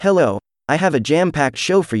Hello, I have a jam-packed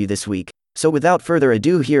show for you this week, so without further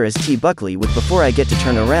ado, here is T. Buckley with Before I Get to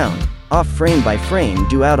Turn Around, off Frame by Frame,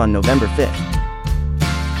 due out on November 5th.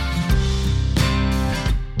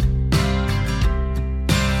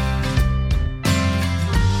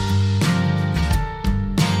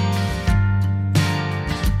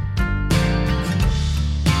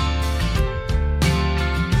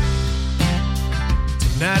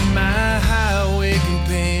 Tonight my highway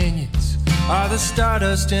companions are the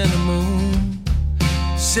stardust and the moon.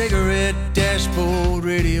 Cigarette, dashboard,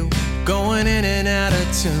 radio, going in and out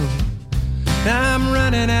of tune. Now I'm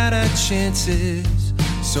running out of chances,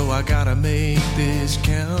 so I gotta make this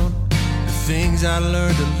count. The things I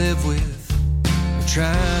learned to live with, I'm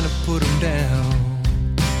trying to put them down.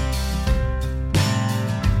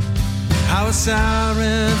 How a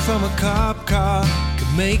siren from a cop car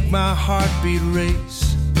could make my heartbeat race.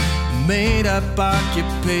 Made up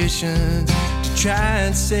occupations to try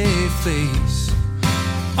and save face.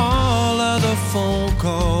 All other phone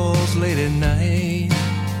calls late at night.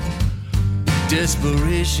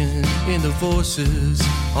 Desperation in the voices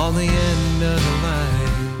on the end of the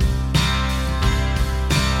line.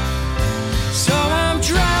 So I'm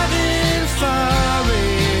driving far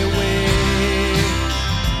away,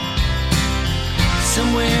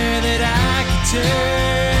 somewhere that I can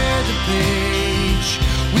tear the page.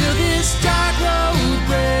 Will this dark road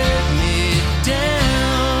break me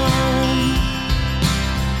down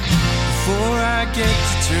before I get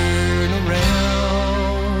to turn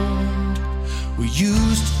around? We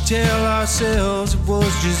used to tell ourselves it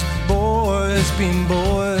was just boys being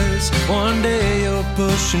boys. One day you're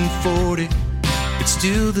pushing 40, it's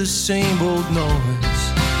still the same old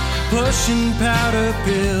noise. Pushing powder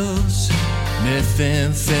pills,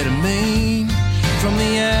 methamphetamine, from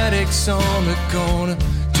the addicts on the corner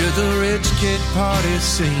to the rich kid party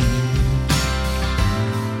scene.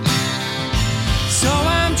 So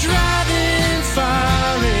I'm driving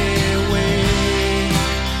far away,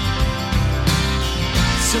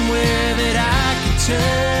 somewhere that I can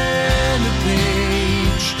turn the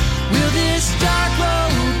page. Will this dark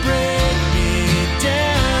road break me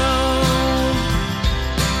down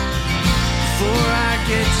before I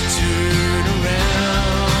get to turn around?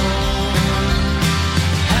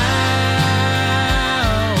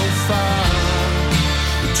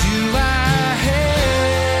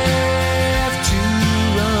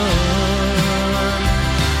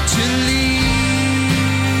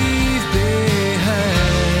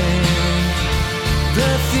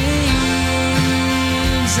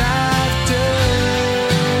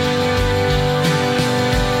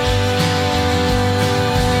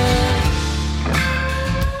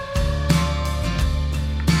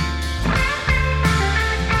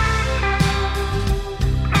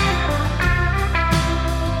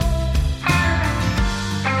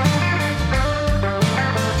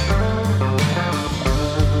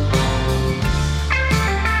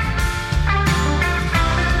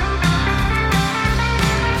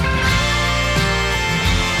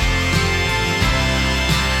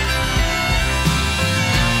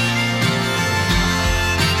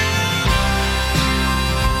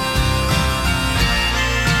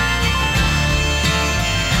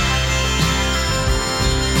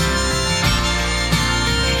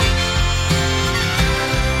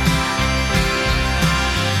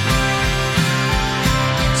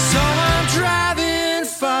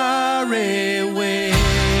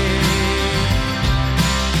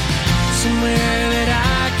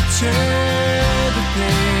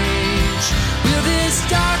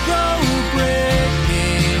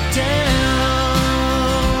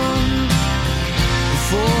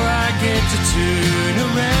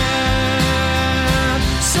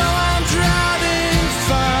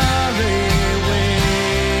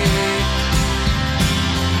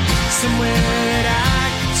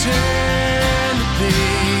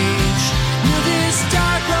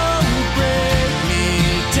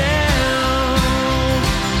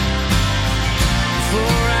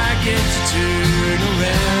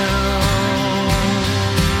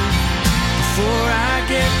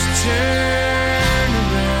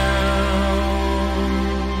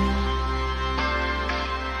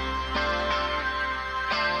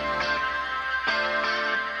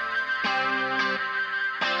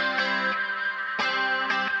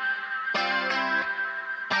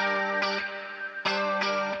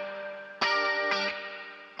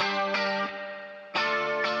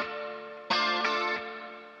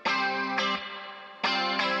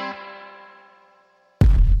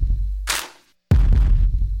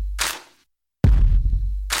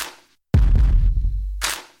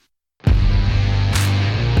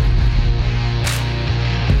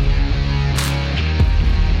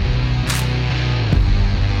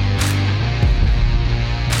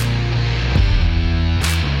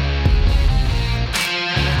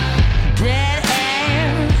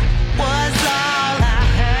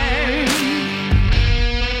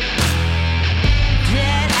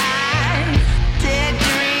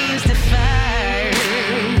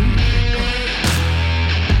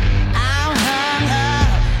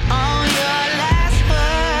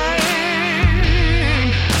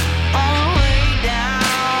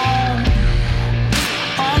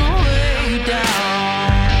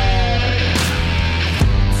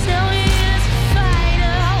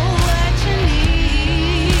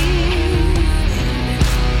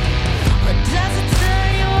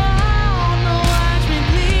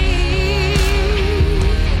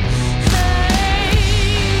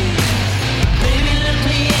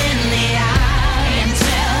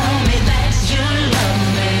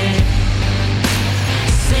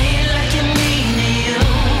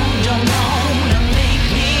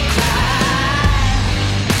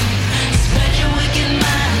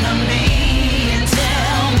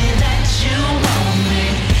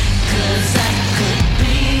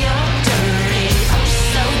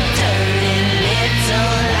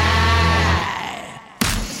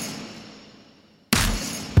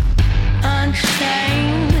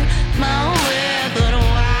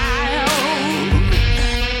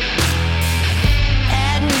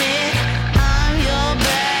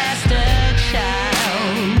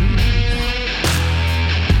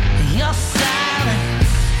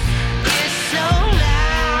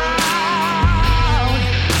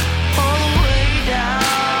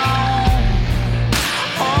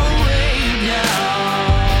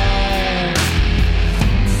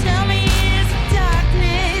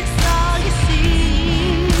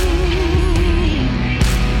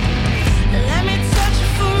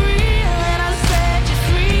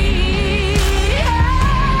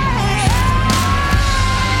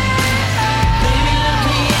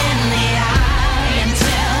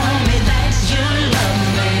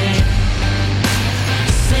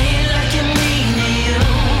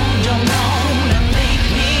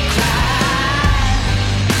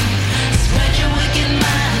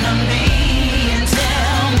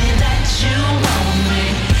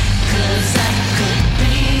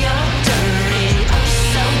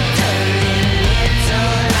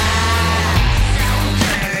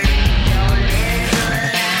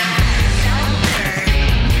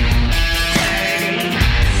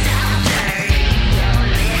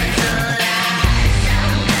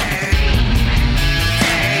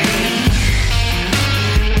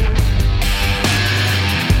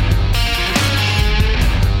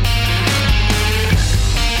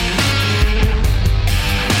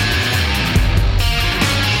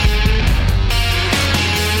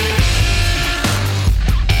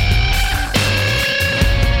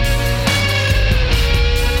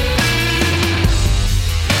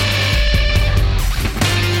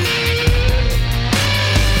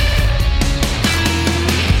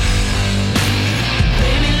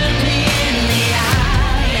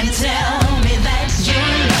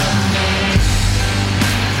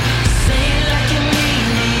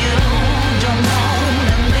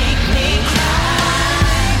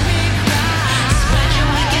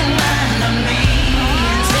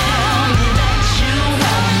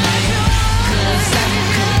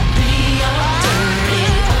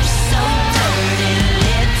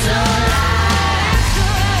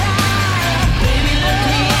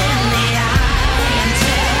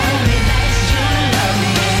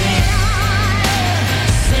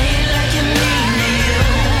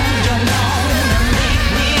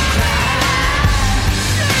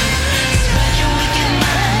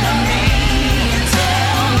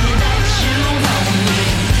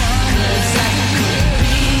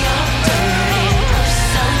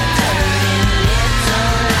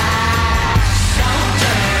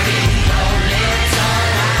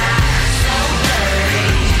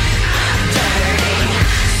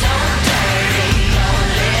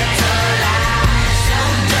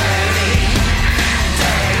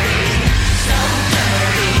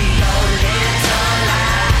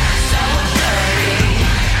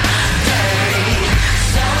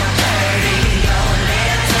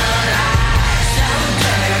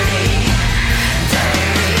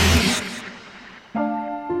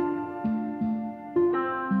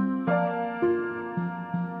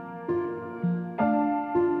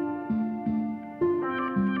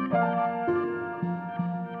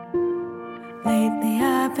 Lately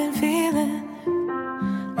I've been feeling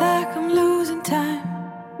like I'm losing time,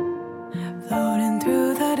 floating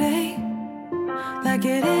through the day like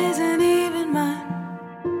it isn't even mine.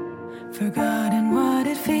 Forgotten what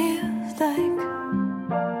it feels like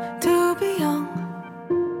to be young,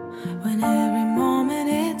 when every moment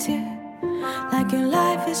hits you like your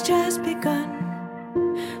life has just begun.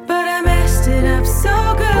 But I messed it up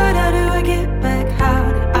so good. How do I get back?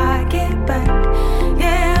 How do I get back?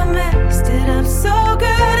 Yeah, I messed it up so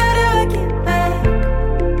good. How do I get back?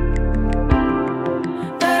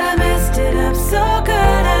 But I messed it up so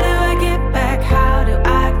good. How do I get back? How do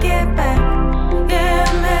I get back? Yeah, I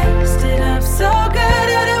messed it up so good.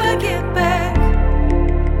 How do I get back?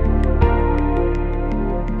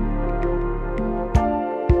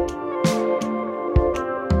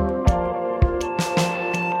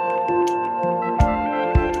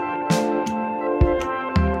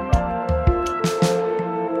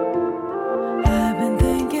 I've been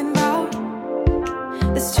thinking about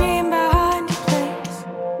the stream behind your place,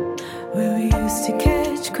 where we used to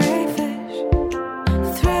catch crayfish,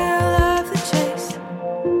 the thrill of the chase.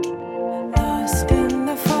 Lost in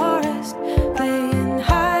the forest, playing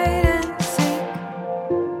hide and seek,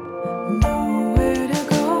 nowhere to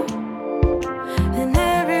go and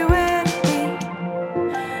everywhere to be.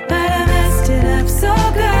 But I messed it up so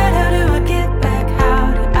good. How do I get back?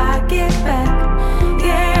 How do I get back?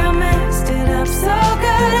 Yeah, I messed it up so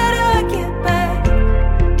good. How do I get back?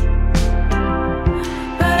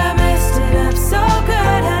 But I messed it up so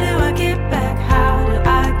good. How do I get back? How do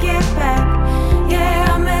I get back?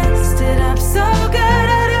 Yeah, I messed it up so good.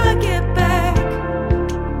 How do I get back?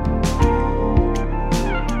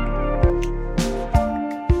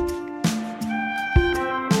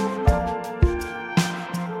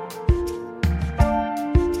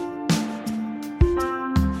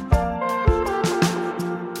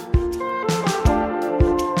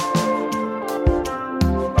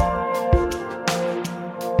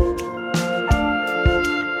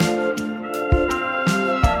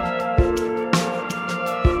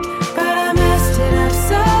 But I messed it up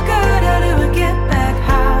so good. How do I get back?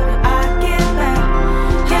 How do I get back?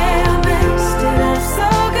 Yeah, I messed it up so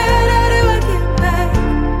good. How do I get back?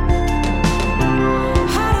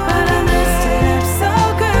 But I messed it up so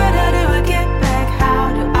good. How do I get back?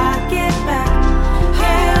 How do I get back?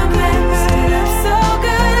 Yeah, I messed it up so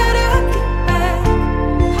good. How do I get back?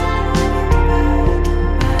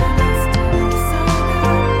 But I messed it up so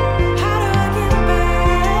good. How do I get back?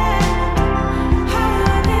 How do I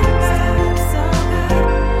get back? So good.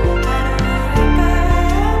 How do I get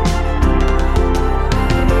back? I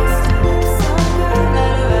messed it up so good. How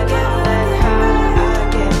do I get back? How do I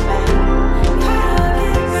get back? How do I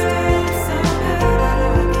get back? So good. How do I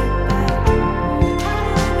get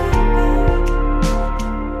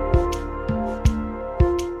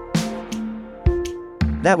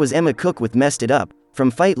back? That was Emma Cook with Messed It Up,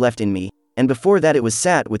 from Fight Left in Me, and before that it was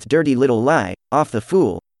Sat with Dirty Little Lie, off The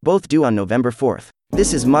Fool, both due on November 4th.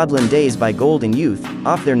 This is Maudlin Days by Golden Youth,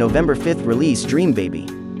 off their November 5th release Dream Baby.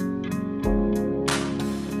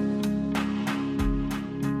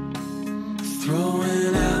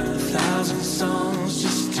 Throwing out 1,000 songs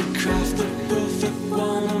just to craft the perfect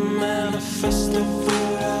one, a manifesto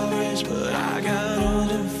for outrage. But I got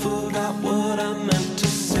old and forgot what I meant to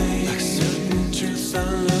say. Like certain truths, I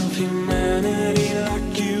love humanity.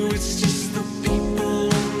 Like you, it's just the people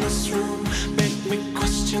in this room make me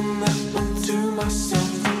question that one to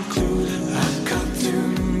myself included. I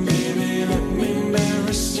cartoon, baby, let me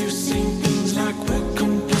embarrass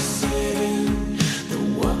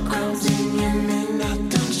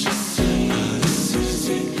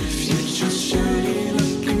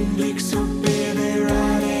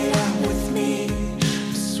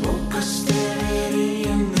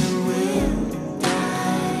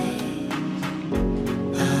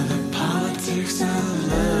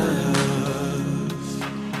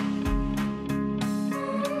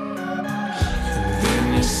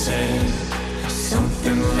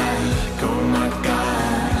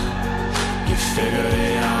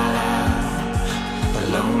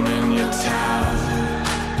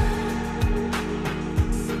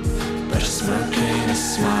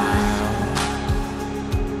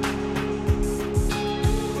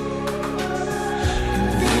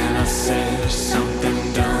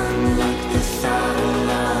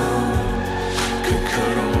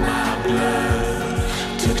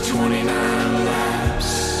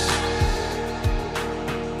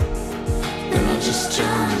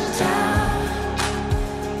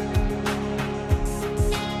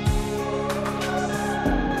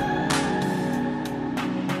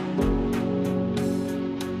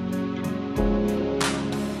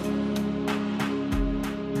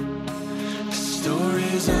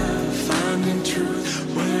days of finding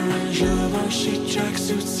truth, wearing Givenchy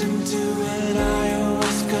tracksuits into an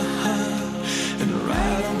ayahuasca hut, and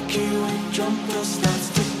right on cue a drum fill starts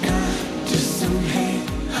to cut to some hate,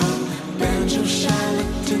 hope, banjo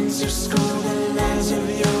charlatans who score the lives of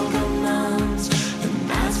yoga moms, and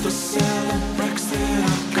that's for celebrants that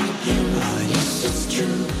I got you. Oh yes, it's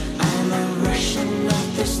true, I'm a Russian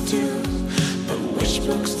authors too, but which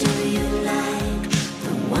books do you like?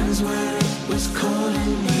 The ones where it was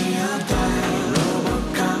calling me a die.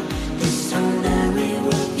 Robocop, this ordinary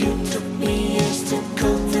world you took me years to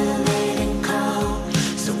cultivate and call.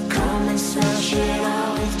 So come and smash it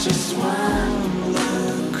all with just one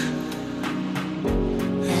look,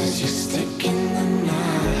 as you stick in the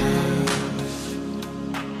knife.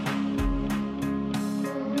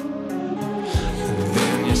 And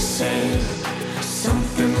then you said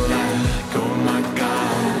something like, oh my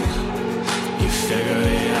God, you figured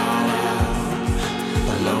it all out,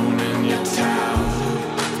 alone in your tower.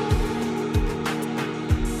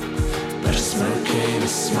 But a smirk ain't a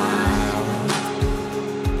smile.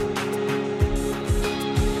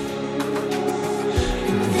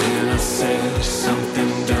 And then I said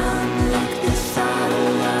something dumb like the thought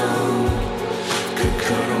alone could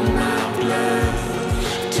curdle my blood.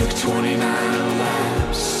 Took 29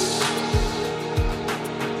 laps,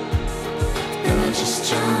 and I just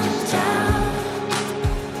jumped out.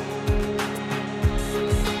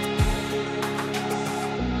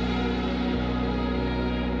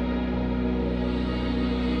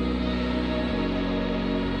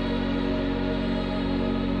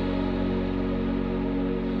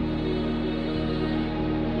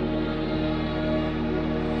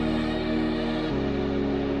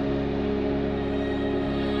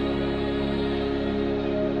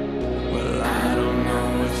 Well, I don't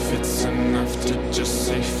know if it's enough to just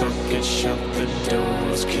say fuck it, shut the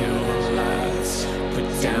doors, kill the lights, put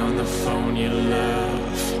down the phone you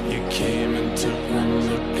love. You came and took one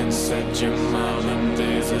look and said your modern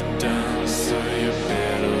days are done, so you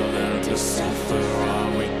better learn to suffer.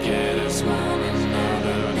 All we get is one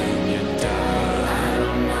another and you die. I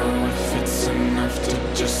don't know if it's enough to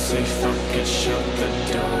just say fuck it, shut the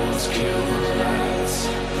doors, kill the lights,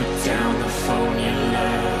 put down the phone you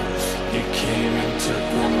love. You came and took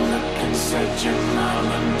one look and said your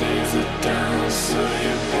modern days are done, so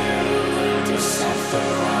you better learn to suffer.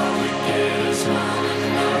 All we get is one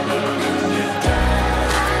another and you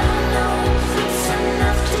die. I don't know if it's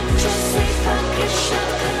enough to just say fuck it, shut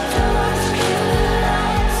the doors, kill the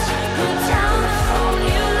lights, put down the phone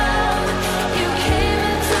you love. You came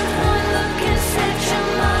and took one look and said your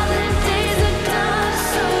modern days are done,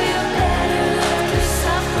 so you better learn to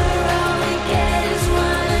suffer. All we get is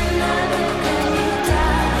one another and you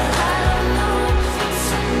die. I don't know if it's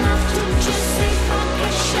enough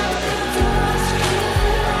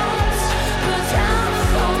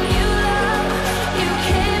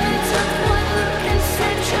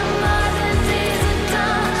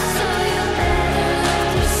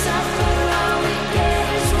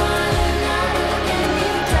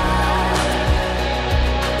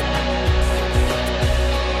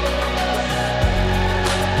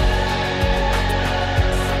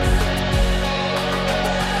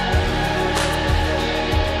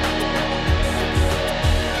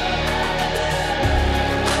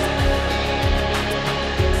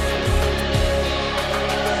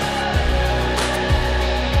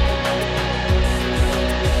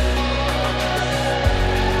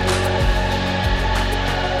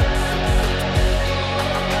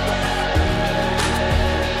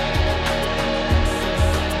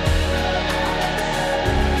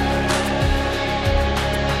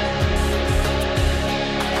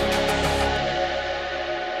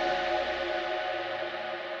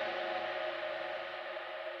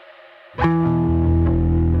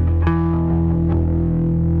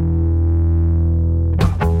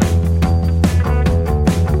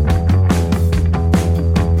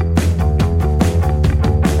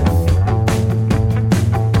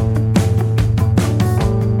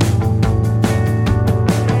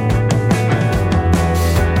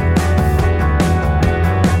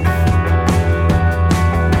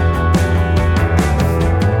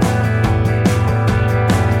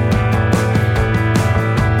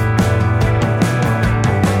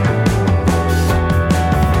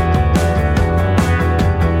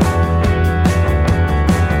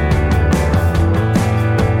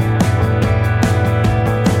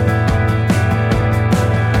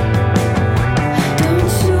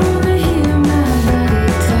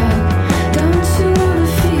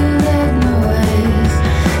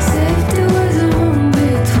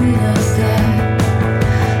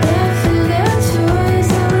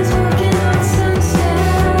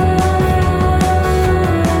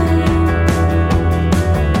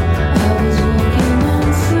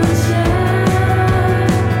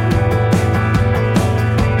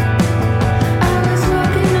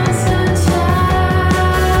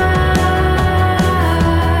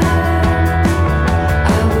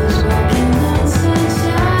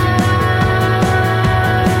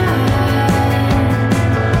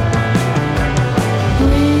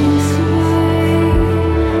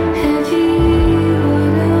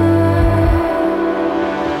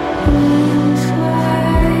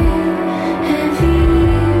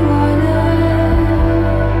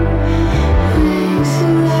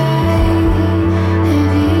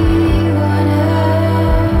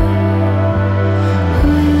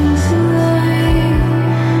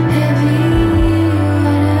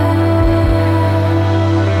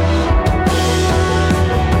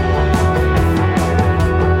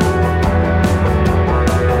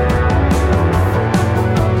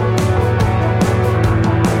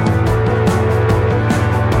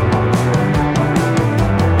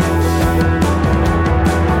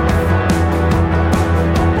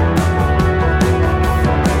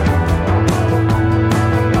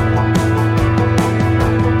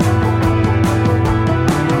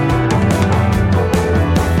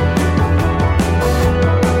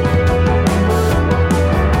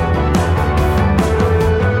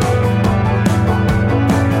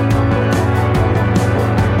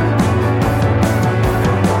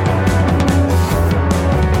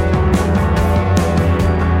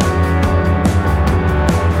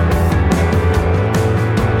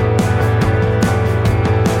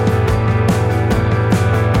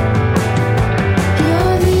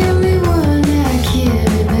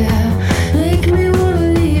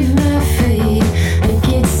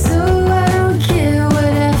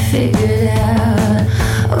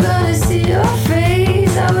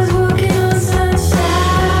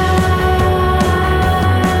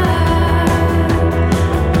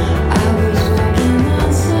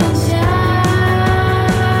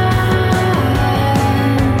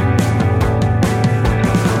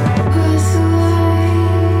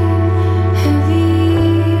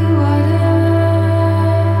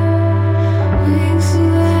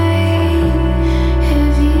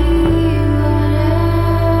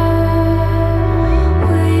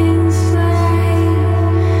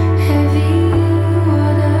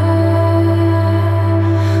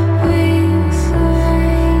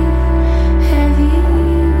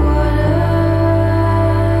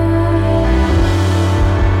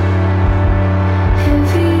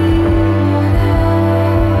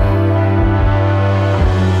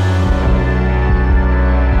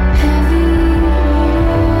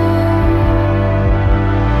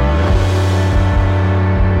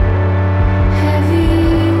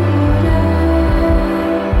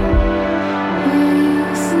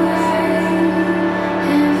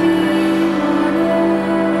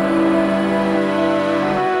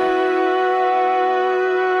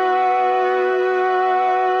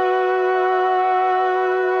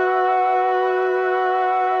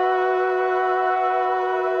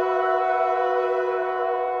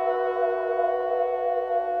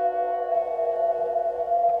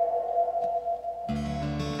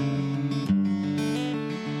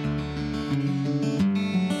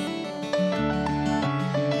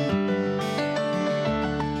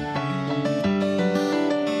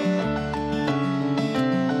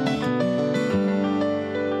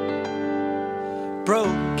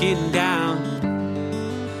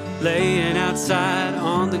laying outside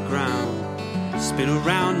on the ground, spin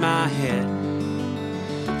around my head,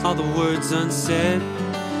 all the words unsaid,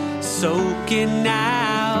 soaking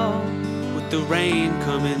out with the rain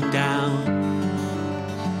coming down.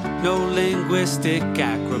 No linguistic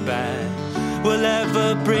acrobat will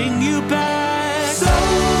ever bring you back. So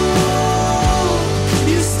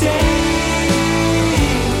you stay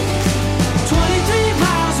 23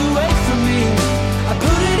 miles away from me. I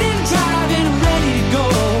put it in drive and I'm ready to go.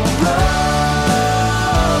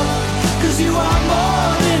 Roll, 'cause you are more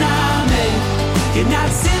than I'm in. You're not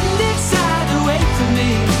sitting inside to wait for me.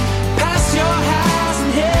 Pass your house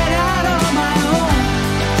and head out on my own.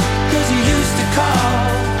 'Cause you used to call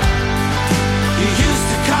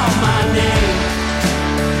my name.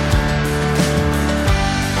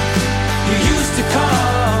 You used to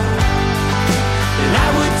call, and I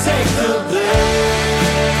would take the blame.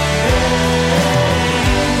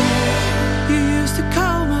 You used to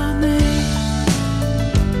call my name.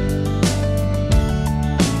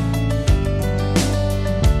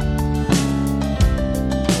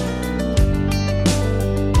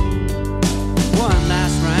 One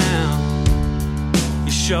last round.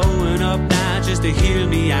 You're showing up now just to hear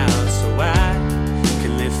me out, so I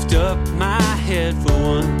can lift up my head for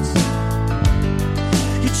once.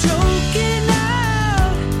 You're choking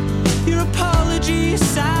out your apology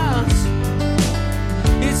sounds.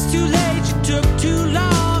 It's too late, you took too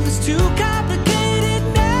long, it's too complicated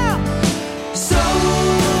now. So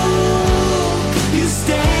you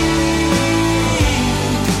stay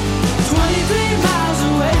 23 miles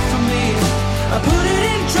away from me. I put it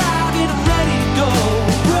in drive and I'm ready to go.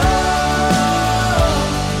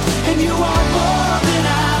 You are more than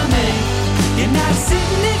I'm in. You're not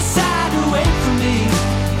sitting inside to wait for me.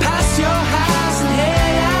 Pass your house and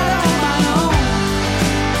head out on my own.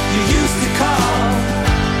 You used to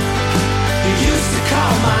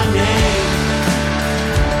call my name.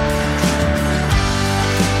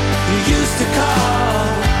 You used to call,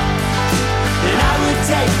 and I would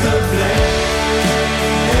take the blame.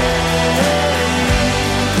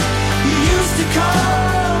 You used to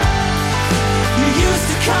call, you used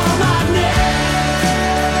to call my name.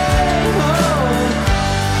 Oh,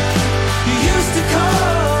 you used to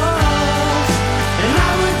call, and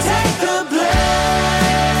I would take the blame.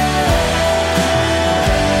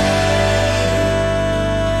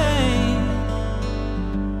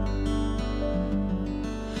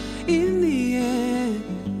 In the end,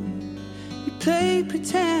 you played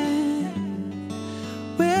pretend,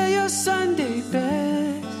 wear your Sunday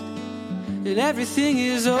best, and everything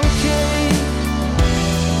is okay.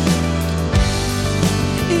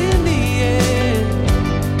 In the end,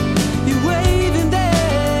 you wave and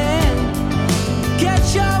then get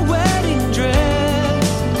your wedding dress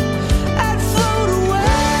and float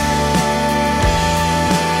away.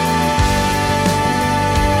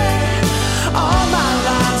 All my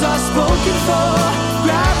lines are spoken for.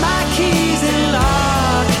 Grab my keys and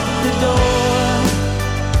lock the door.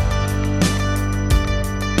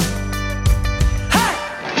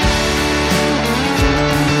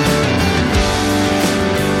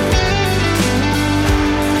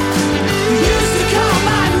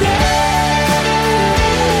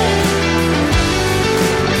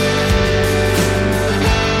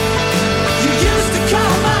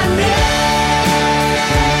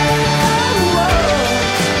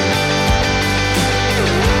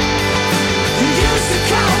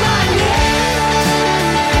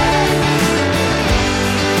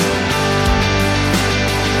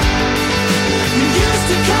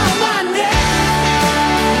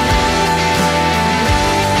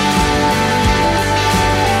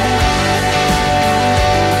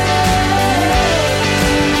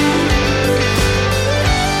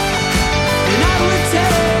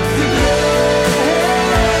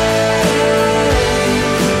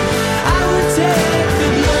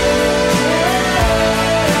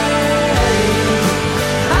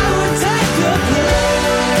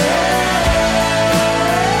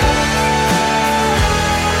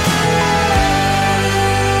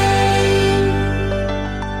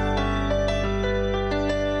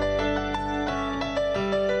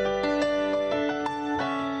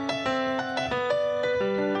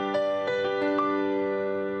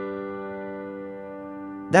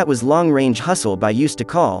 That was Long Range Hustle by Used to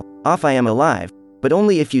Call, off I Am Alive, but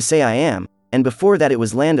only if you say I am, and before that it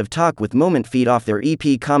was Land of Talk with Moment Feed off their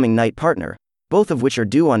EP Calming Night Partner, both of which are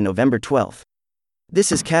due on November 12th.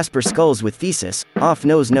 This is Casper Skulls with Thesis, off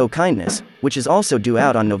Knows No Kindness, which is also due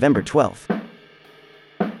out on November 12th.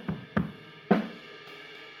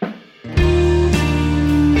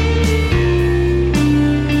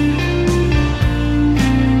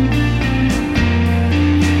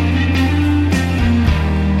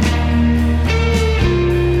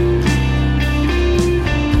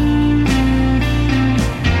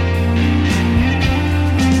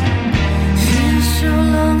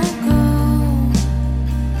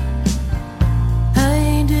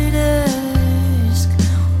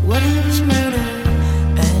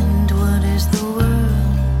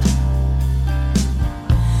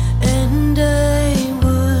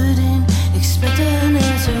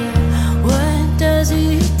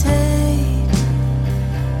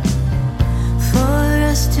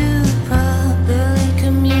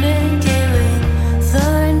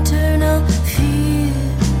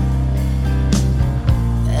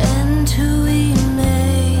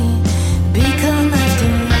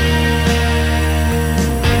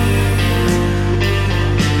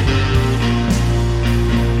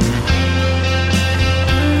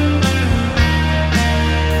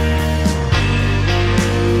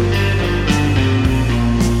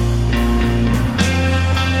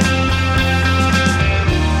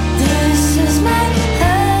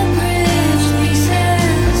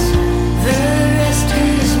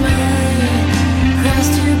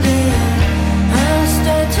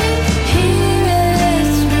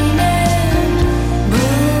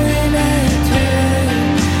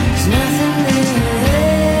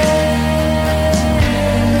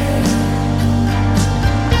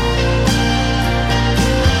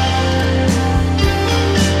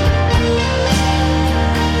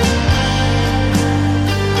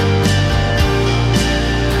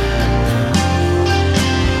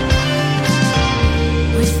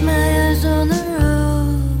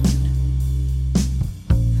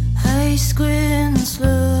 face going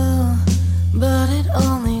slow, but it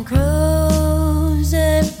only grows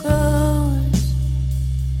and grows.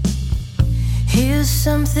 Here's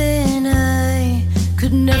something I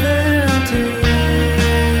could never undo.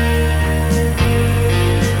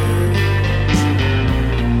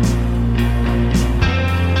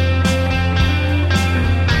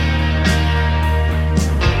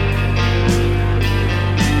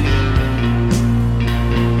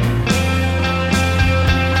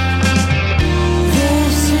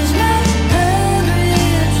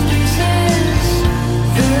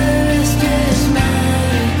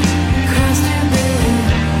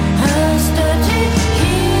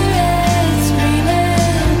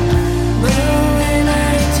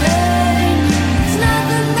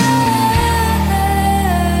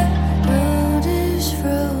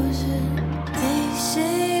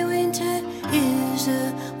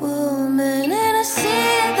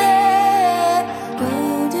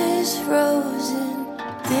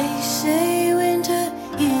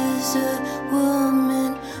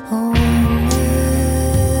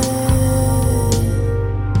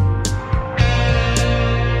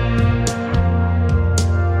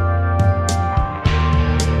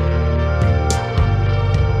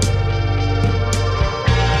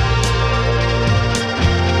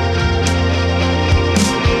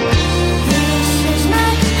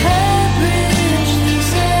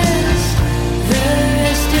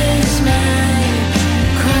 Is my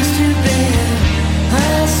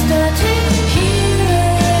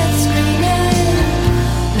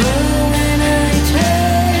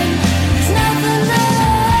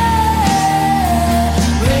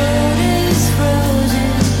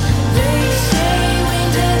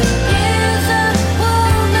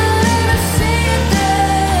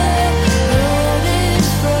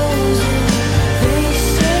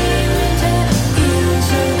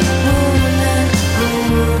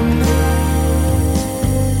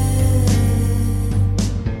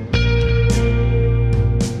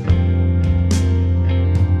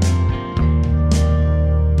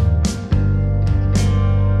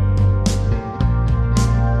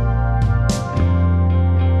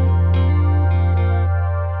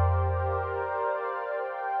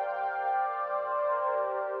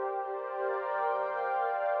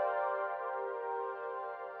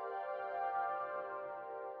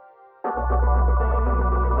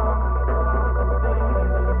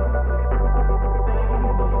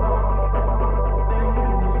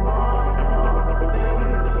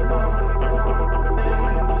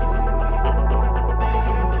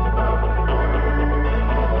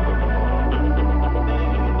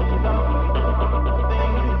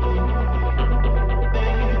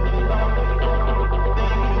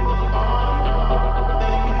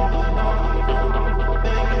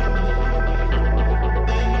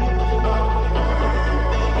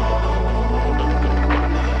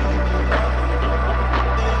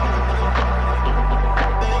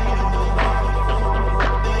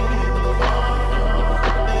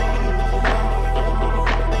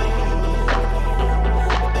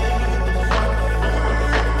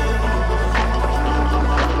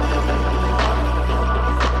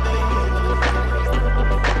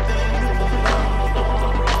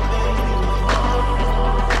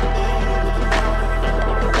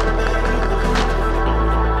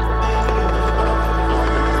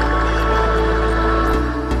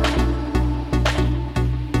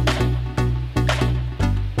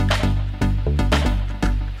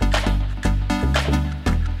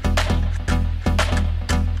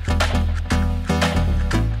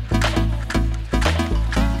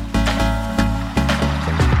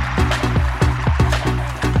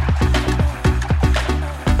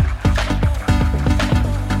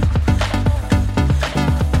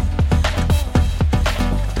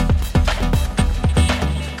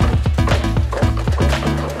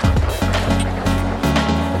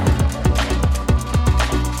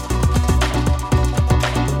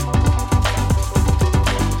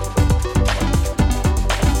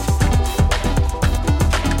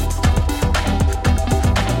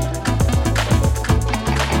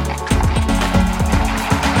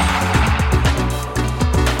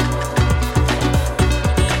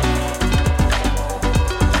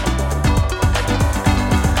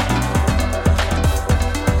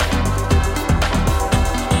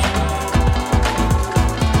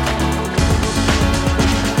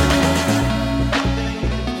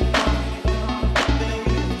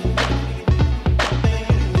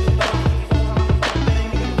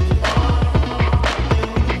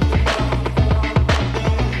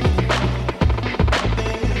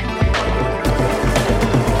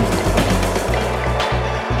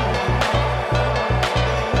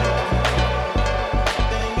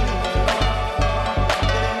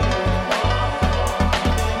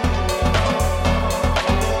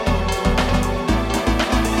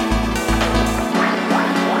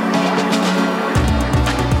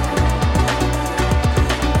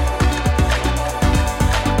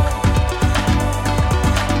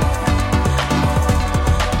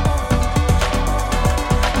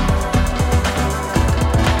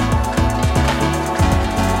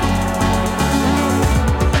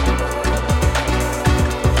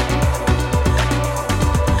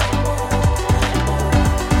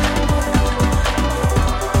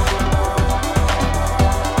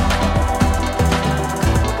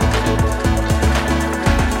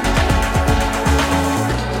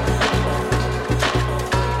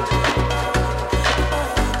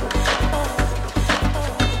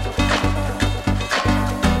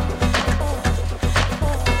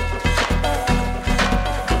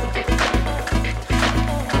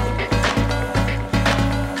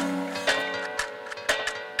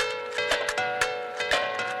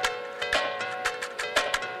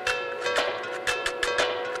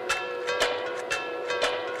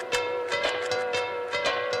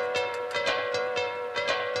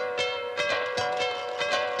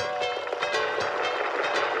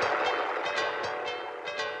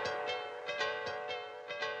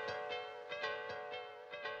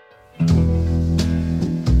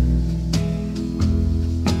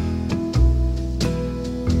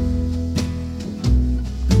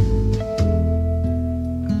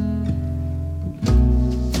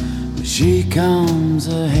She combs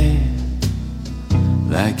her hair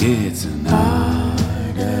like it's an artifact,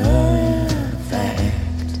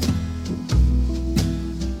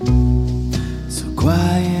 so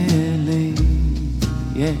quietly,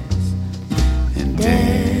 yes, and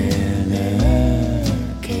delicate.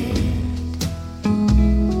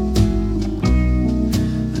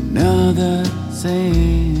 Another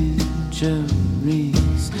century's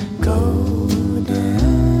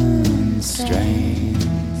golden strands,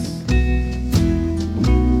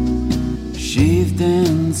 sheathed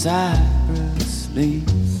in cypress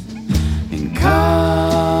leaves and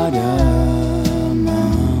cardamom.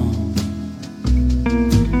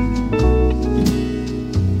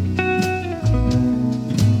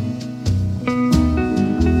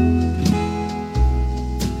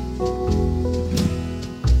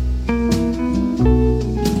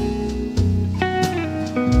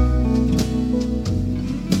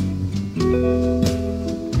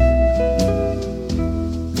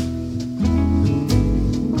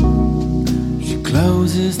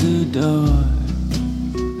 Closes the door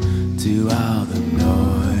to all the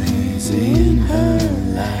noise in her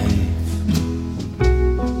life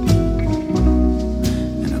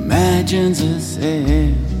and imagines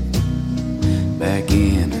herself back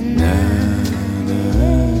in another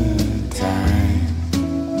time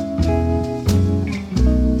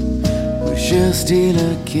where she'll steal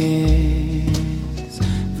a kiss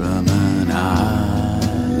from an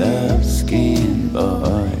olive-skinned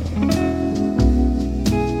boy.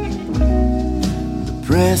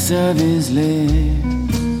 Press of his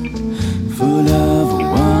lips, full of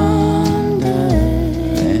wonder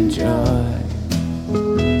and joy.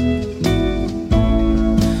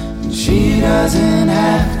 And she doesn't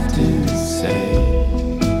have to say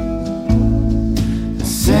a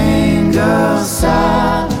single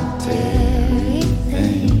solitary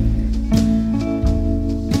thing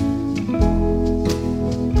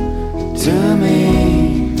to me.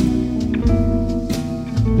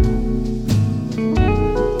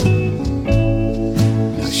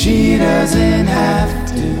 She doesn't have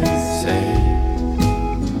to say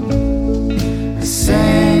a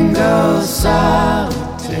single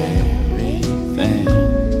solitary thing,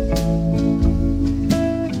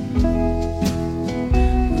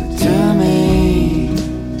 but to me,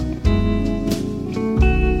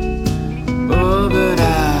 oh, but I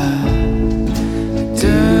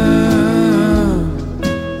do.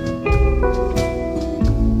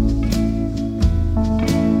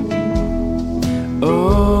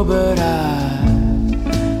 Oh, but I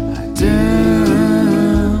do,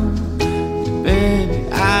 baby,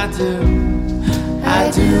 I do.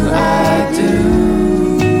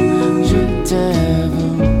 Je t'aime,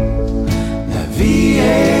 la vie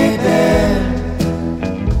est belle,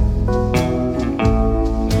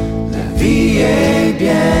 la vie est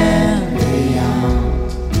bienveillante.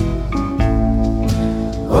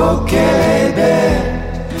 Oh, qu'elle est belle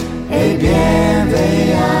et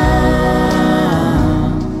bienveillante.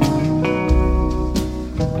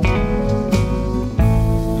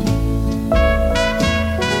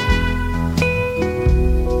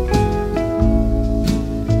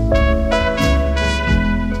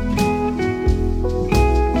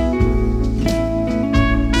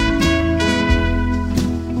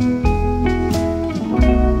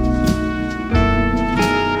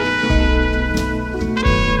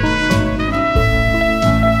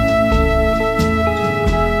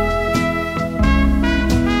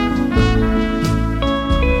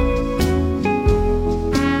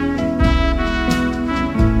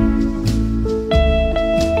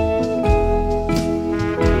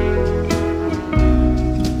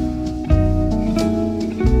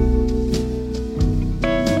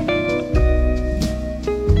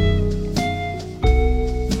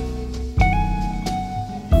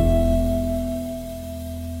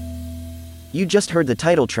 You just heard the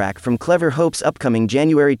title track from Clever Hope's upcoming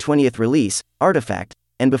January 20th release, Artifact,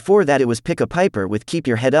 and before that it was Pick a Piper with Keep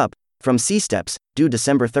Your Head Up, from C-Steps, due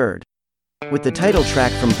December 3rd. With the title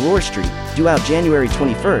track from Bloor Street, due out January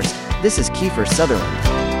 21st, this is Kiefer Sutherland.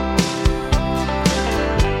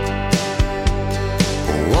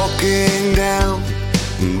 Walking down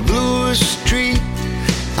Bloor Street,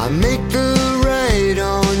 I make the right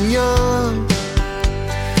on Young.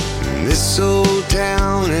 This old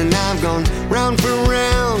town, and I've gone round for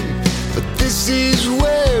round, but this is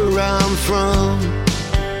where I'm from.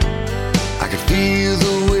 I could feel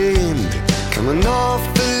the wind coming off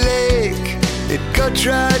the lake, it cuts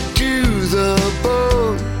right to the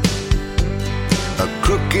bone. A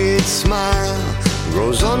crooked smile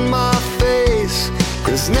grows on my face,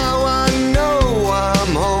 'cause now I know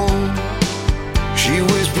I'm home. She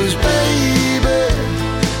whispers, baby, baby,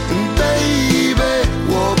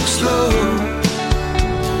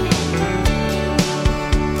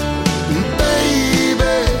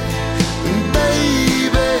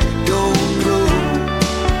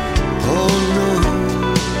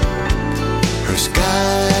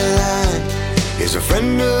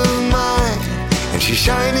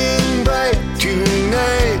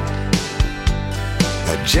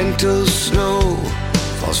 till snow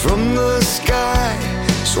falls from the sky.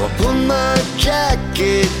 So I pull my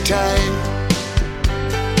jacket tight,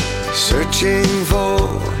 searching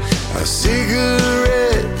for a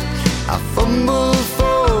cigarette. I fumble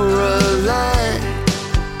for a light.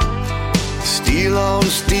 Steel on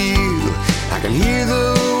steel, I can hear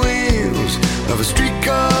the wheels of a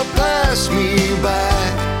streetcar pass me by.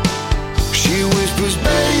 She whispers,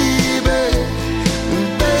 baby,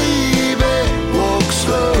 baby, walk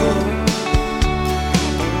slow.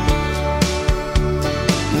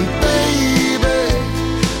 Baby,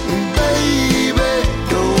 baby,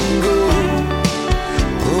 don't go.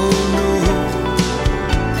 Oh no.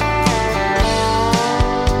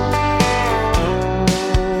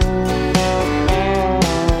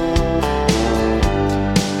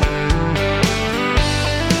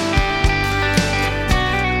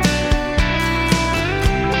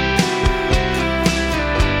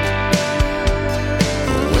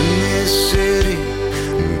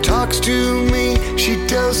 To me, she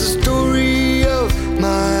tells the story of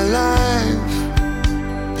my life,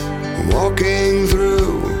 walking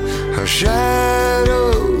through her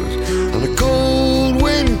shadows on a cold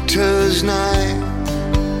winter's night.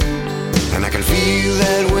 And I can feel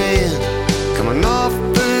that wind coming off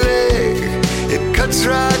the lake. It cuts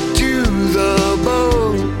right to the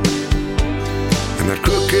bone, and that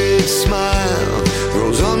crooked smile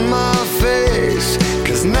grows on my face,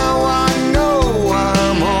 'cause now I know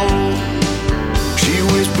I'm home.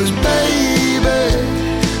 Whispers, baby,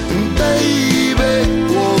 baby,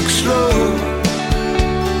 walk slow.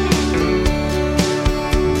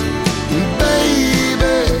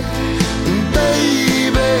 Baby,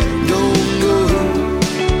 baby, don't go.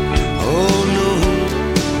 Oh no.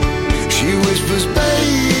 She whispers,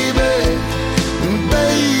 baby,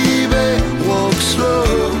 baby, walk slow.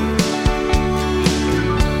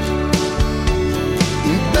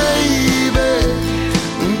 Baby,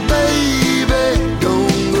 baby,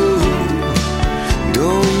 don't go.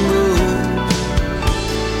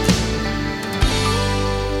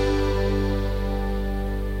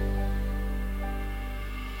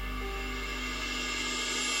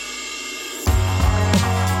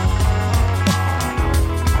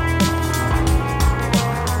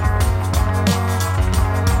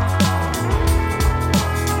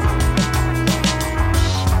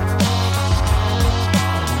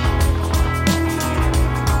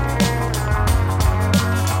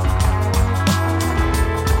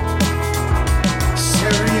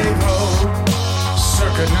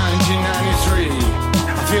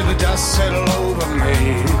 Settle over me.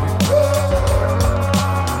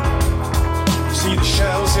 See the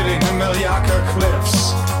shells hitting the Mallorca cliffs.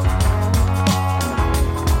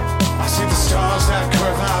 I see the stars that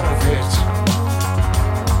curve out of it.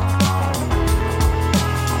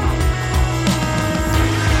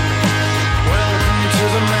 Welcome to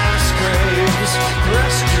the mass graves.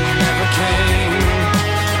 Rescue never came.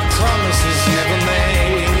 Promises never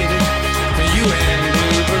made. The UN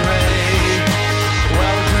Blue Beret.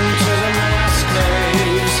 Welcome to the mass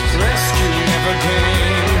graves. Rescue never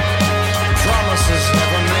came. Promises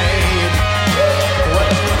never made.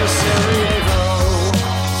 Welcome to Sarajevo.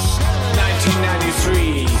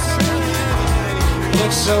 1993.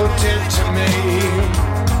 Looks so dead to me.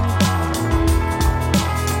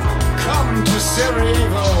 Come to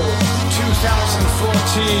Sarajevo.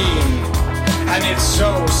 2014. And it's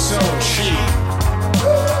so cheap.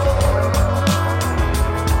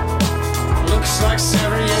 Looks like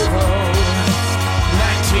Sarajevo,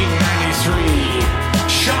 1993.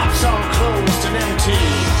 Shops all closed and empty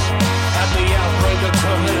at the outrigger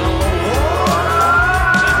terminal.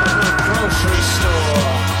 Neighborhood grocery store.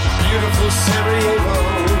 Beautiful Sarajevo.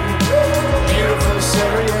 Beautiful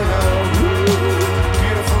Sarajevo.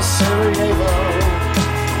 Beautiful Sarajevo.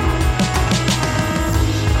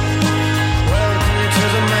 Welcome to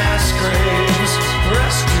the mass graves.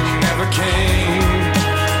 Rescue never came.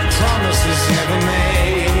 Promises never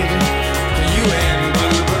made. The UN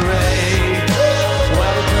Blue Beret.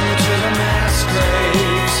 Welcome to the mass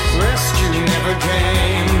graves. Rescue never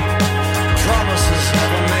came. Promises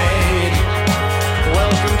never made.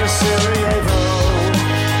 Welcome to Sarajevo.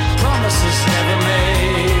 Promises never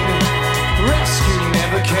made. Rescue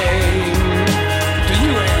never came. The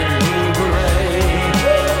UN Blue Beret.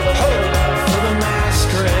 Hold up for the mass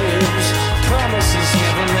graves. Promises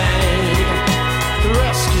never made. The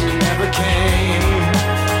rescue never came.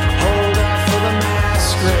 Hold out for the mass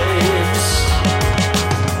graves.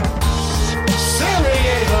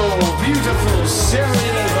 Sarajevo, beautiful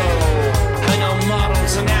Sarajevo. I know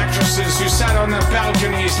models and actresses who sat on their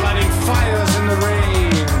balconies lighting fires in the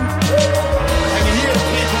rain. And hear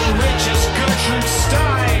people rich as Gertrude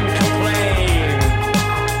Stein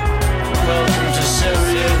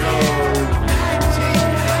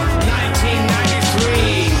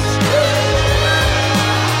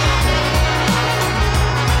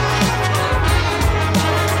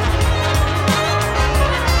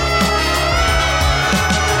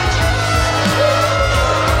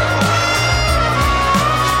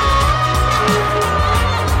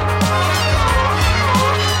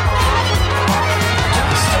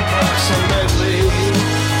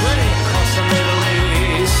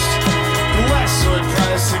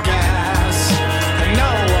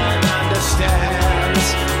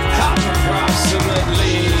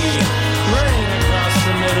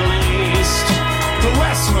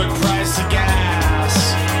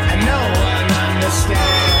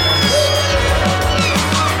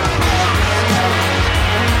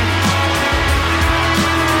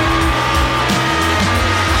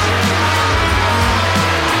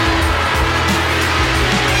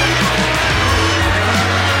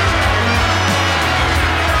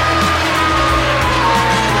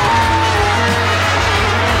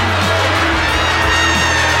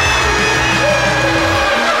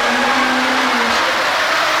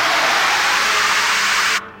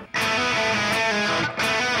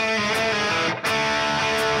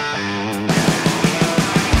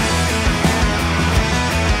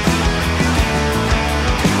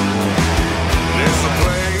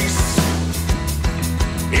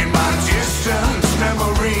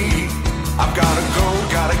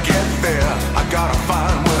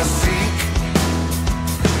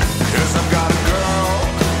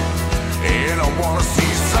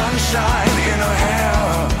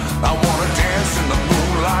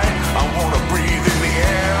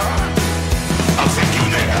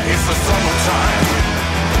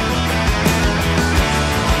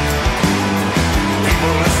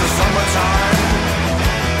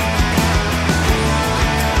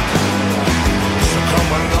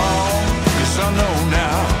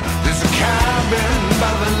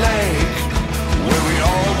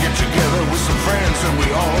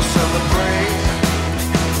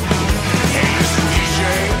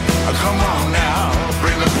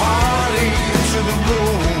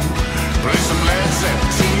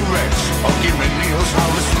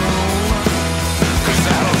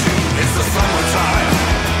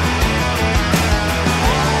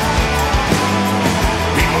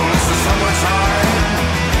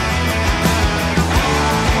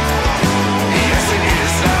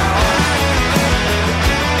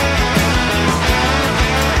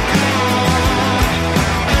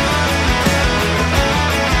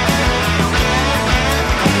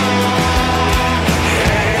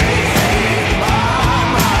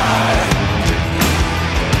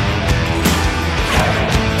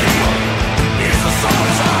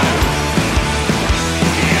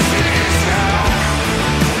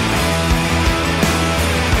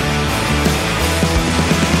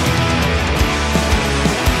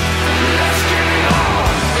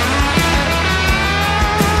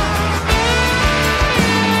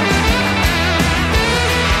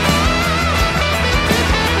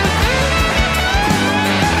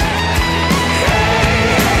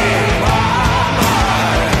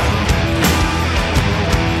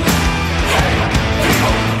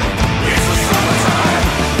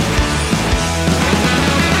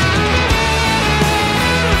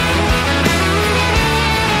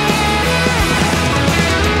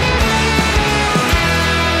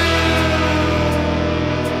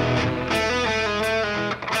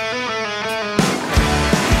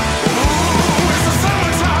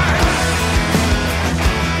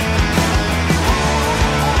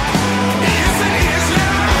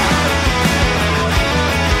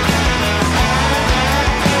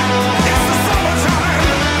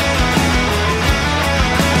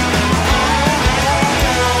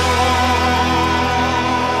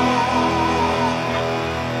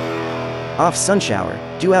Off Sunshower,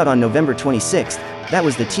 due out on November 26th, that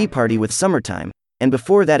was the Tea Party with Summertime, and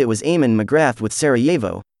before that it was Eamon McGrath with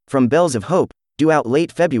Sarajevo, From Bells of Hope, due out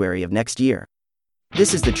late February of next year.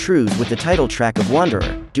 This is the Trues with the title track of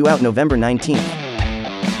Wanderer, due out November 19th.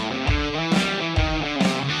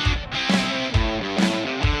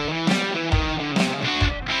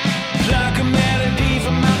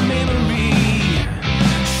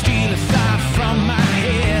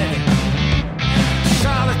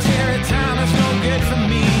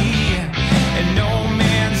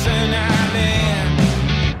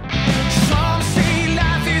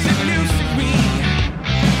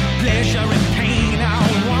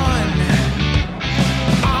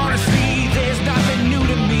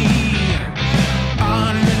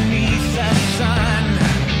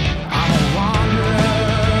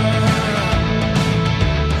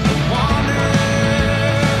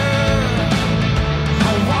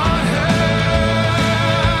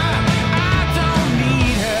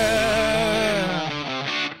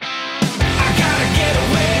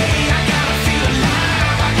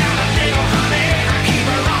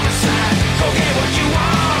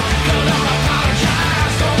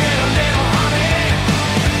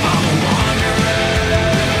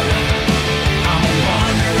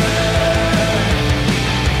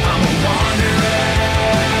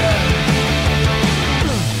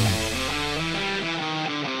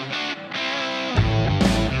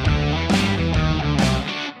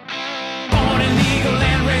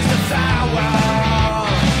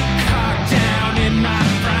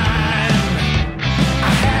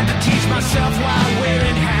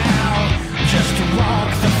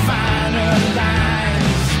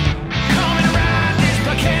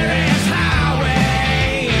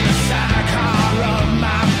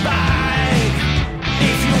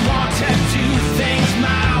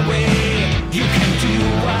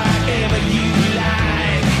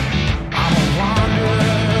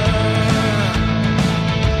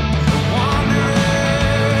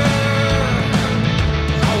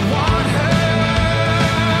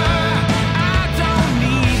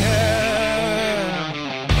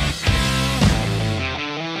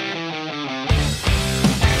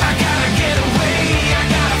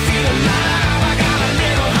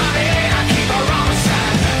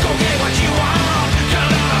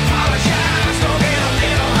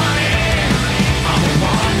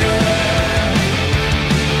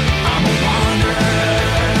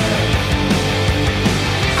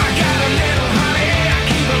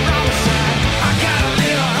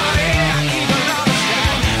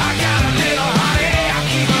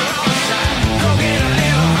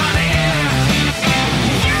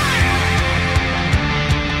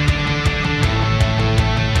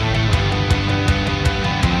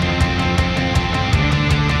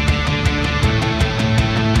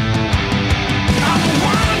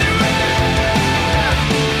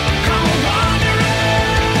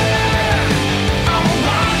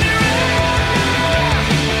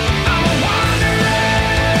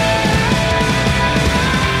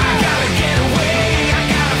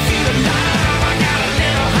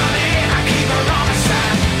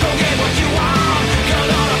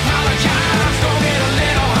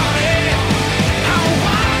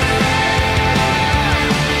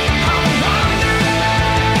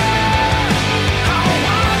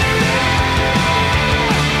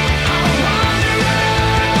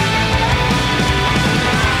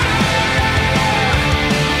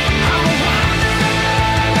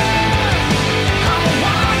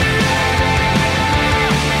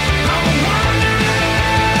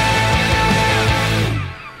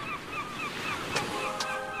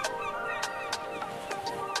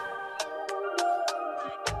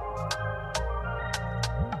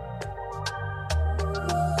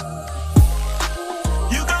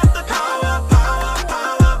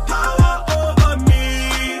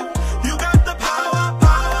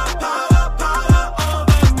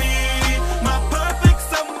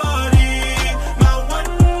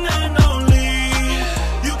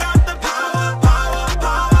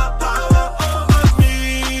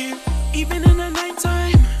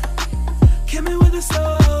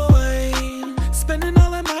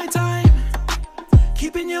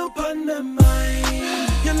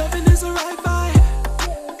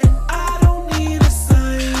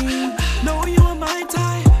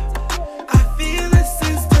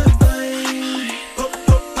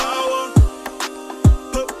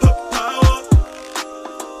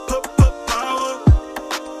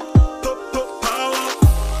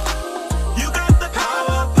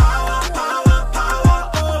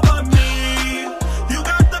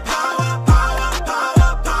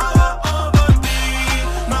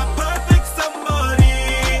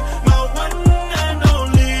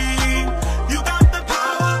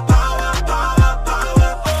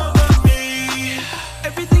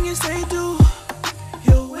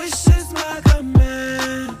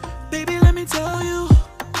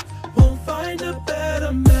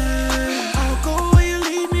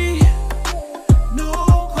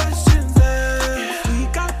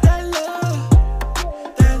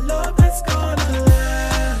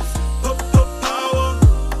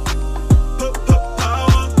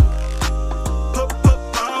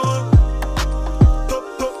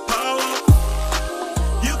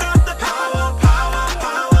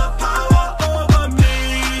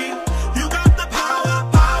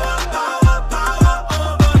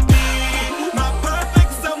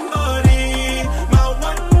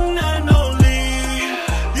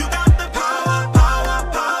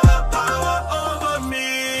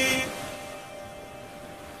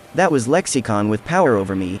 That was Lexicon with Power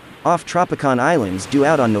Over Me, off Tropicon Islands, due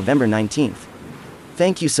out on November 19th.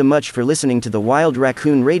 Thank you so much for listening to the Wild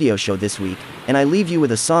Raccoon radio show this week, and I leave you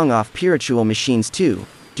with a song off Spiritual Machines 2,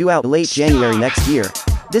 due out late January next year.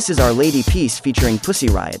 This is Our Lady Peace featuring Pussy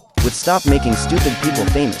Riot, with Stop Making Stupid People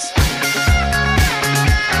Famous.